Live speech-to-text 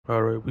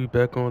Alright, we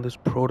back on this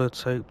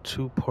prototype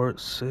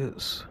 2-part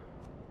 6.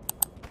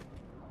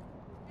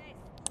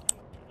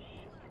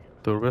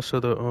 The rest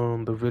of the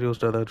videos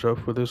that I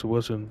dropped for this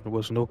was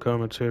no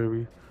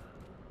commentary.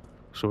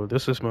 So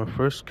this is my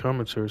first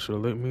commentary, so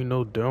let me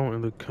know down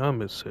in the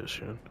comment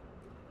section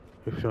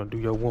if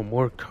y'all want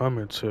more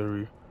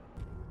commentary.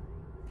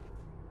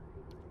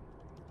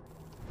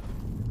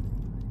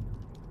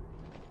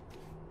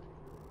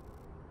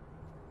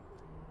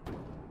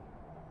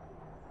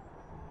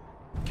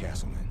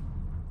 Castleman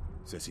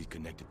says he's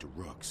connected to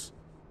Rooks.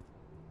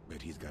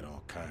 Bet he's got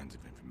all kinds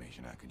of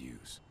information I could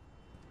use.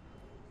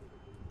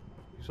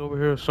 He's over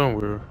here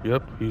somewhere.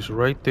 Yep, he's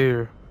right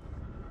there.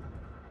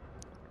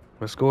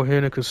 Let's go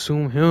ahead and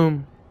consume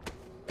him.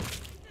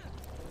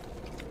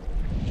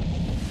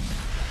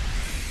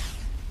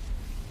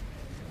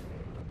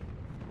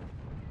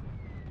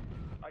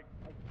 I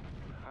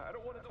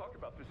don't want to talk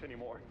about this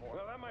anymore.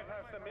 Well, that might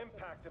have some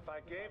impact if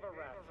I gave a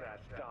rat's ass,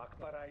 Doc,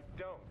 but I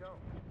don't.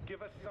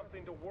 Give us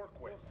something to work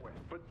with.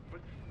 But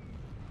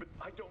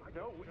I don't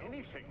know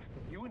anything.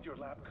 You and your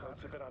lab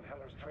coats have been on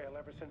Heller's trail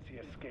ever since he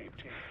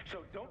escaped.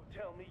 So don't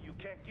tell me you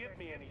can't give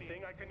me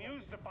anything I can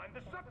use to find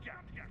the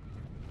subject.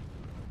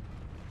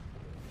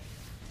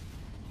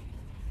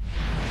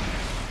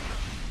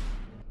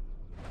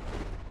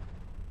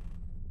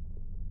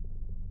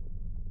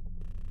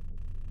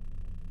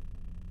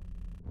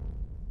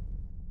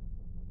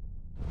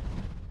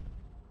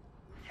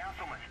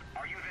 Castleman,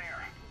 are you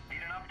there?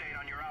 Need an update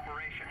on your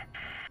operation.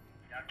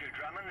 Dr.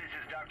 Drummond, this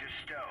is Dr.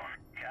 Stone.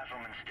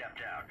 Castleman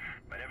stepped out,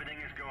 but everything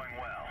is going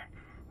well.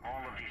 All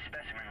of these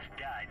specimens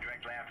died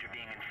directly after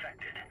being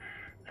infected.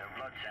 Their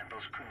blood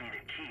samples could be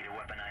the key to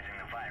weaponizing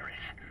the virus.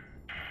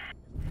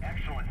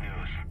 Excellent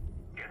news.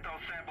 Get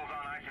those samples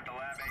on ice at the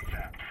lab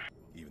ASAP.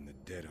 Even the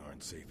dead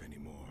aren't safe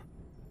anymore.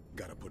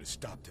 Gotta put a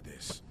stop to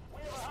this.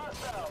 We have a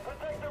hostile.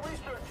 Protect the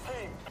research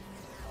team.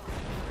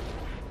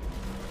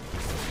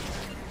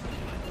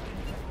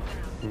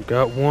 We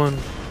got one.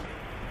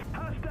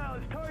 Hostile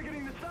is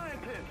targeting the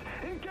scientists.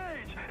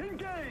 Engage!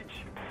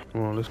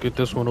 Come on, let's get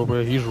this one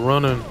over here. He's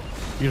running.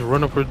 He's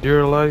running for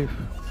dear life.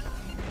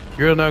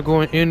 You're not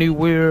going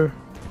anywhere.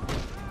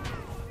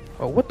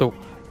 Oh, what the?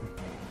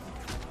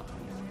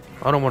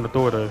 I don't want to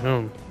throw it at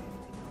him.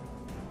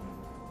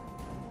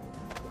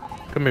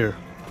 Come here.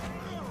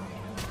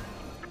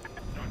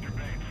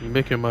 You're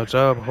making my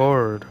job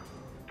hard.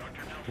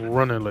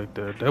 Running like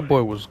that. That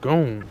boy was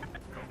gone.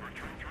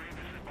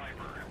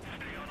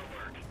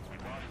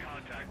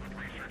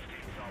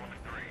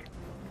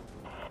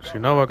 See,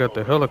 now I got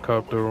the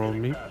helicopter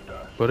on me,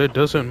 but it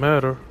doesn't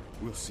matter.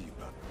 We'll see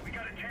about it. We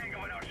got a tango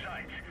at our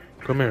sights.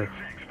 Come here.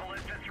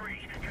 Ballista 3,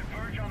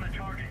 converge on the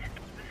target.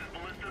 This is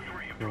Ballista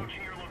 3,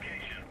 approaching your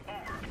location.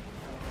 Over.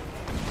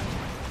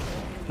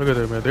 Look at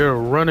that, man. They're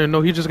running.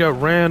 No, he just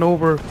got ran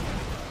over.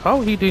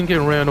 How he didn't get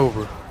ran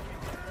over?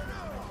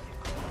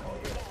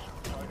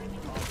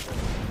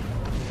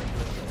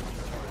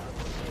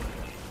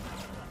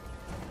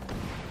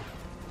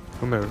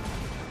 Come here.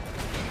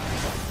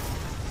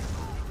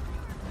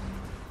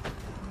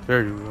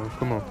 There you go.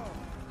 Come on.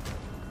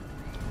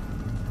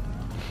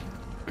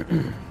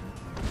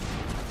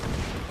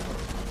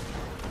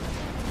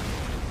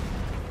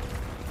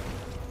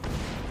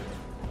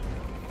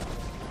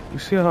 You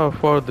see how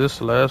far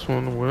this last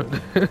one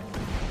went?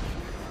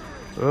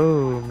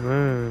 Oh,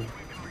 man.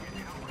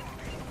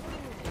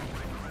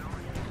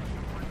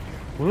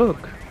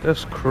 Look,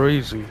 that's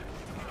crazy.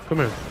 Come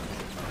here.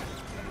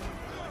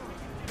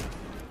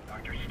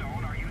 Dr.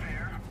 Stone, are you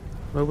there?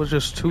 That was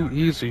just too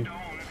easy.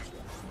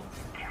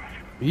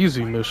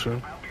 Easy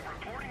mission. I'll be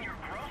reporting your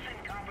gross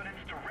incompetence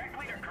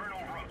directly to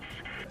Colonel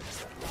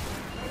Rooks.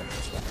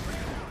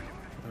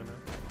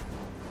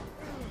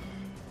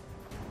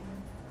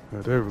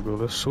 There we go.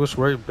 Let's switch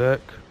right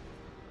back.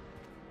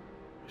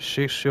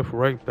 Shift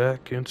right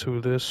back into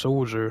this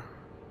soldier.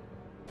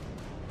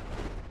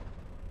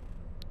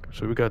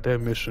 So we got that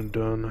mission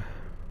done.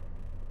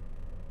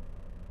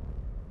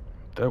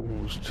 That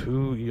one was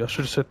too easy. I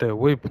should have set that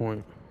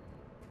waypoint.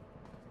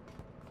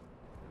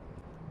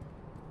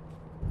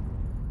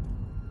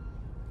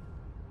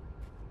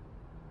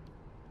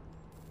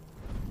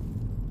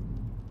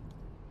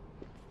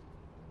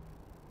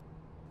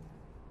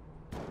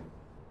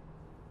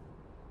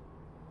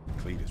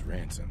 Cletus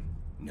Ransom?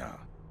 Nah,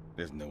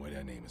 there's no way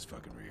that name is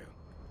fucking real.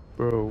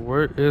 Bro,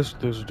 where is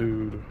this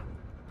dude?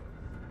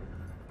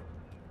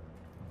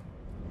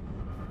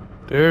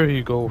 There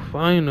he go,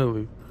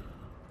 finally.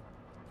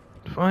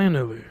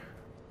 Finally.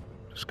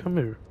 Just come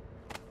here.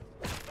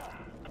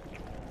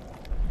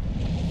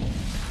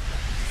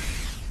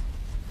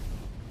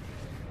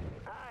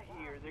 I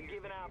hear they're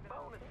giving out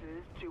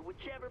bonuses to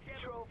whichever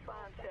patrol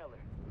finds Heller.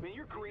 Man,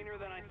 you're greener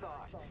than I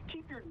thought.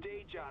 Keep your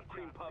day job,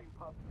 cream puff.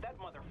 That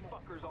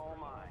motherfucker's all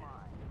mine.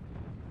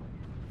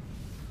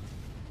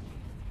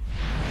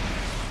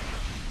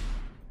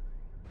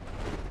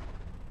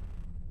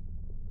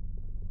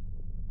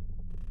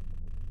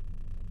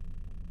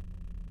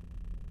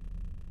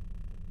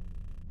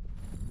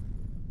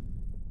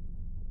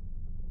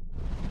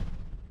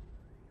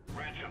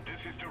 this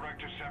is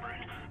Director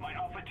Severin. My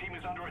Alpha team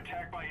is under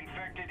attack by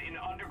infected in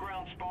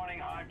underground spawning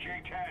hive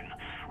J10.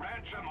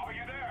 Ransom, are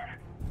you there?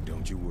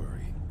 Don't you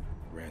worry.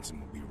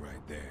 Ransom will be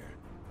right there.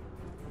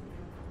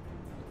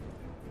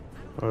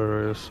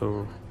 Alright,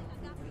 so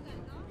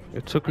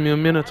it took me a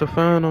minute to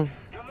find them.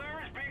 The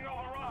lair is being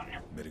overrun.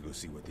 Better go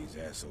see what these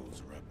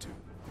assholes are up to.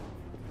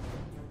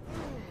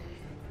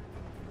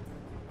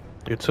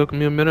 It took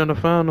me a minute to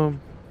find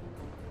them.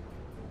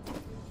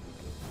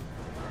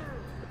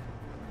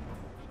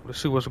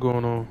 Let's see what's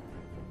going on.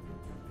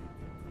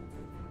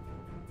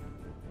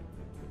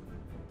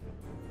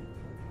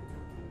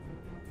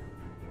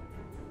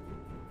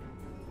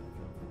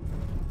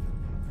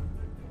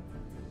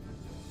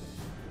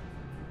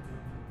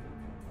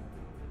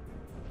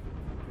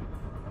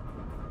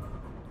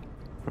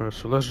 Alright,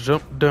 so let's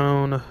jump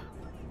down.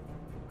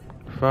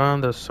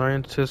 Find the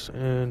scientists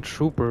and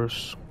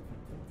troopers.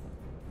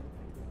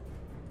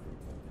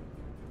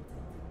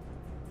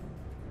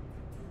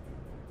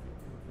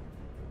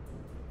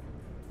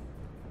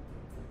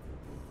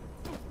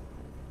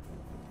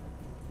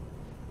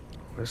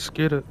 Let's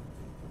get it.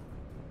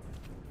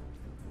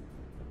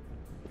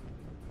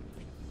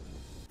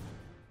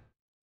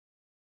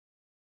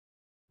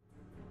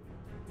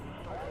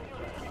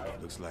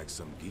 Looks like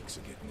some geeks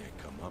are getting their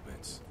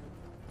comeuppance.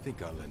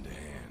 Think I'll lend a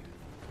hand.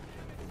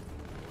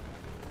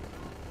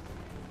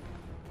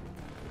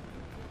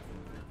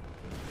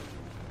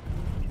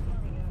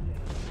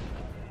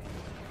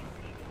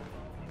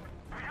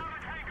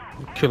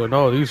 I'm killing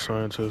all these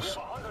scientists.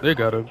 They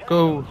gotta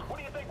go. What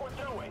do you think we're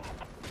doing?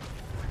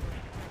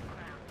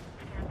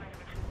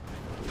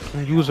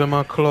 I'm using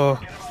my claw.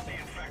 Get about the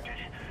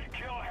infected.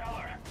 Kill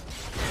Heller.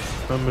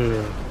 Come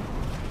here.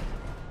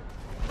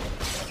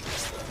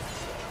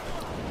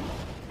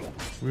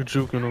 We're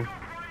juking them.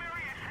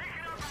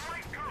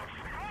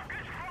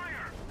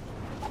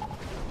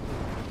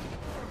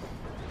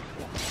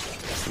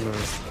 Man.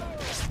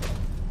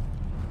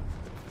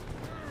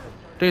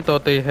 They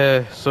thought they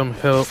had some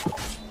help.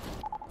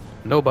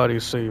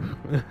 Nobody's safe.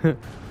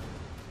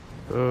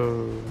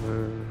 Oh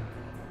man.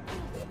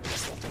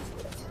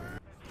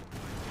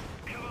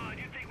 Come on,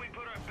 you think we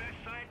put our best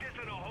scientists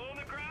in a hole in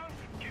the ground?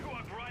 You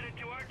walked right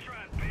into our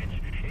trap, bitch.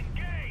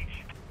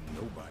 Engage!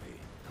 Nobody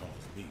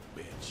calls me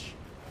bitch.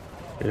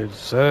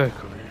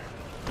 Exactly.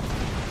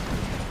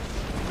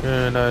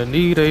 And I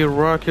need a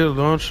rocket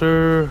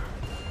launcher.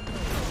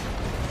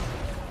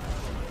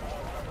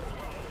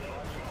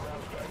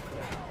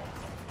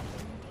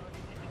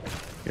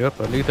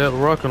 Yep, I need that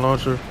rocket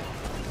launcher.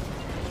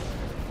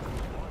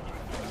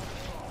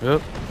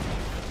 Yep.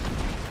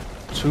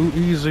 Too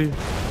easy.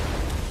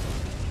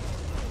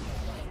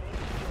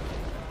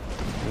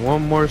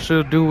 One more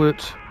should do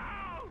it.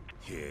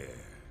 Yeah.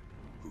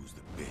 Who's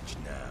the bitch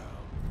now?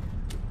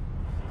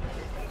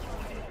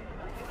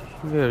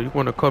 Yeah, you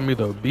wanna call me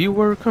the B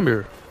word? Come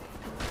here.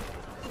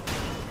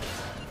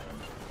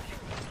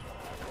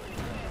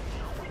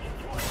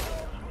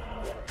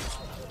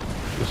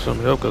 Get some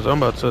help, cause I'm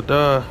about to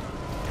die.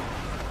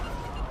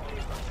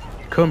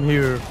 Come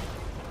here.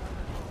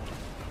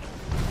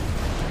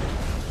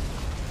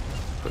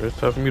 It's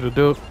time for me to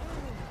do it.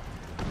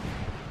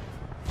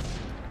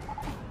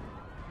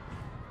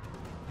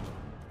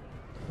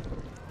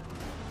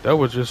 That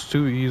was just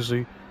too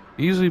easy.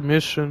 Easy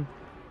mission.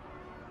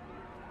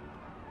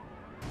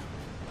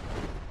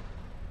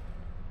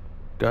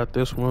 Got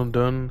this one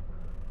done.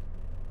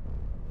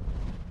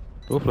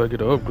 Hopefully I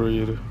get an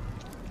upgrade.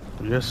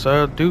 Yes,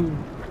 I do.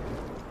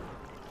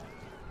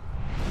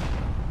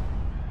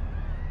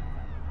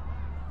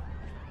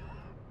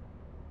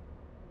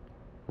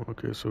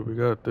 Okay, so we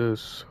got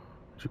this.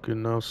 You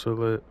can now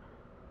select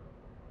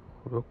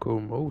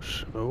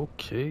locomotion.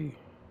 Okay.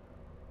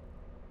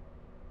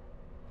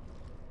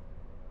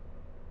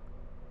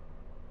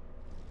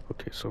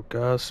 Okay, so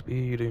guide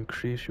speed,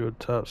 increase your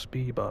top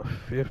speed by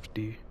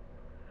 50.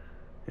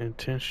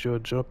 Intense your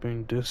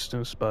jumping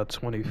distance by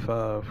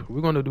 25.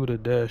 We're gonna do the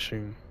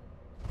dashing.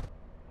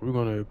 We're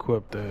gonna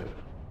equip that.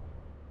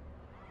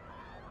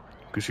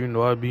 Cause you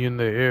know I be in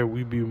the air,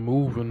 we be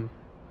moving.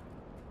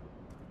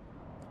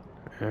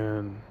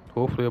 And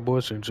hopefully you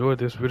boys enjoyed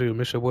this video.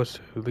 Make sure boys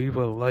to leave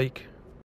a like,